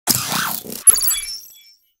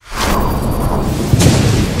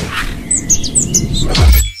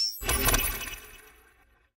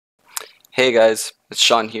Hey guys, it's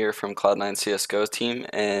Sean here from Cloud9 CSGO team,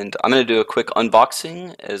 and I'm going to do a quick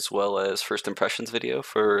unboxing as well as first impressions video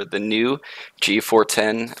for the new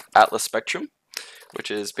G410 Atlas Spectrum, which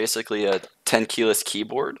is basically a 10 keyless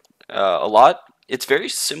keyboard. It's very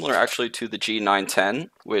similar actually to the G910,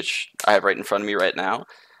 which I have right in front of me right now.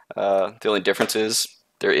 The only difference is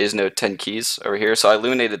there is no 10 keys over here, so I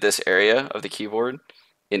illuminated this area of the keyboard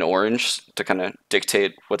in orange to kind of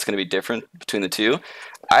dictate what's going to be different between the two.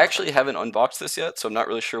 I actually haven't unboxed this yet, so I'm not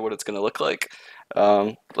really sure what it's going to look like.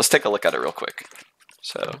 Let's take a look at it real quick.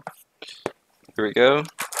 So here we go.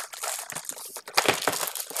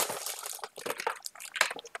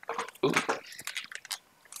 Ooh.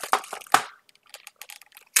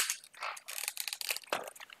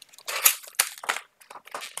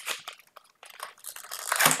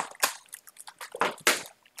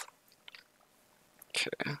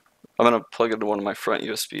 Okay, I'm going to plug it into one of my front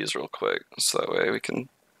USBs real quick, so that way we can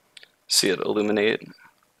see it illuminate.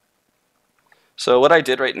 So what I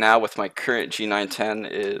did right now with my current G910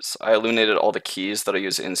 is I illuminated all the keys that I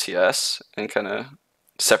use in CS and kind of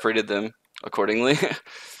separated them accordingly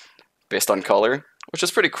based on color, which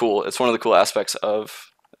is pretty cool. It's one of the cool aspects of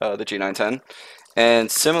the G910. And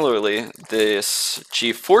similarly, this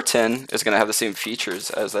G410 is going to have the same features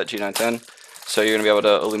as that G910. So you're going to be able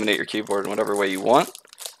to illuminate your keyboard in whatever way you want.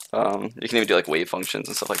 You can even do like wave functions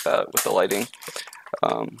and stuff like that with the lighting.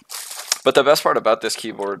 But the best part about this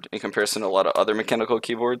keyboard in comparison to a lot of other mechanical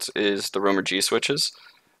keyboards is the Romer G switches,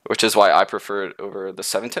 which is why I prefer it over the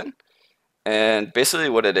 710. And basically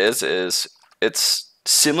what it is it's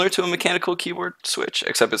similar to a mechanical keyboard switch,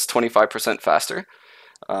 except it's 25% faster.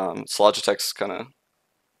 It's Logitech's kind of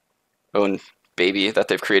own baby that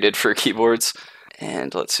they've created for keyboards.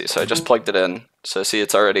 And let's see, so I just plugged it in. So see,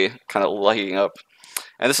 it's already kind of lighting up.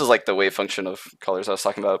 And this is like the wave function of colors I was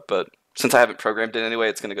talking about, but since I haven't programmed it anyway,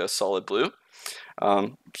 it's going to go solid blue.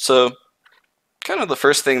 So kind of the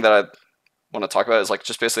first thing that I want to talk about is like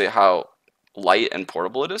just basically how light and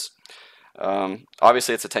portable it is.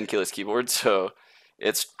 Obviously it's a 10 keyless keyboard, so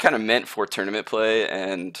it's kind of meant for tournament play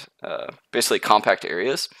and basically compact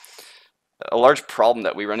areas. A large problem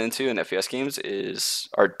that we run into in FPS games is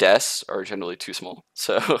our desks are generally too small.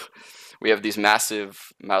 So we have these massive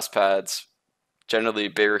mouse pads, generally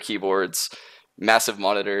bigger keyboards, massive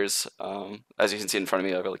monitors. As you can see in front of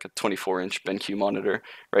me, I have like a 24-inch BenQ monitor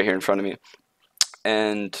right here in front of me.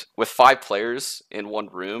 And with 5 players in one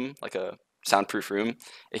room, like a soundproof room,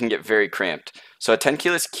 it can get very cramped. So a 10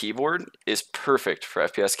 keyless keyboard is perfect for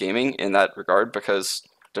FPS gaming in that regard because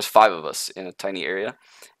there's 5 of us in a tiny area.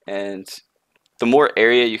 And the more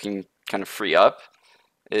area you can kind of free up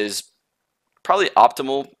is probably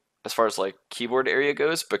optimal as far as like keyboard area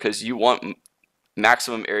goes, because you want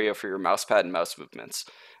maximum area for your mouse pad and mouse movements,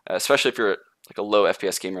 especially if you're like a low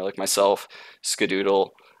FPS gamer like myself. Skadoodle,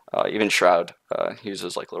 even Shroud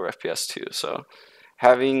uses like lower FPS too. So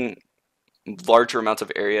having larger amounts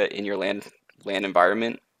of area in your LAN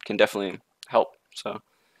environment can definitely help. So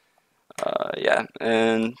yeah,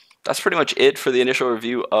 and that's pretty much it for the initial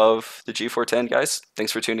review of the G410, guys.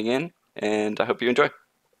 Thanks for tuning in, and I hope you enjoy.